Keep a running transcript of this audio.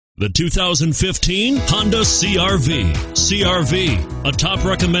The 2015 Honda CR-V. CR-V, a top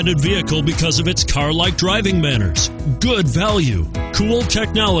recommended vehicle because of its car-like driving manners, good value, cool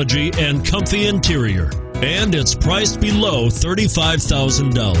technology, and comfy interior. And it's priced below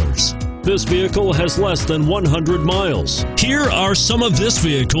 $35,000. This vehicle has less than 100 miles. Here are some of this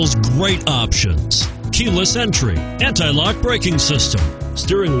vehicle's great options: keyless entry, anti-lock braking system,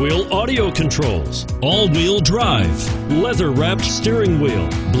 steering wheel audio controls, all-wheel drive, leather-wrapped steering wheel,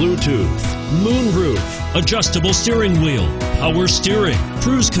 Bluetooth, moonroof, adjustable steering wheel, power steering,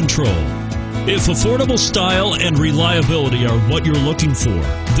 cruise control. If affordable style and reliability are what you're looking for,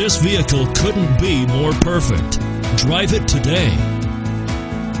 this vehicle couldn't be more perfect. Drive it today.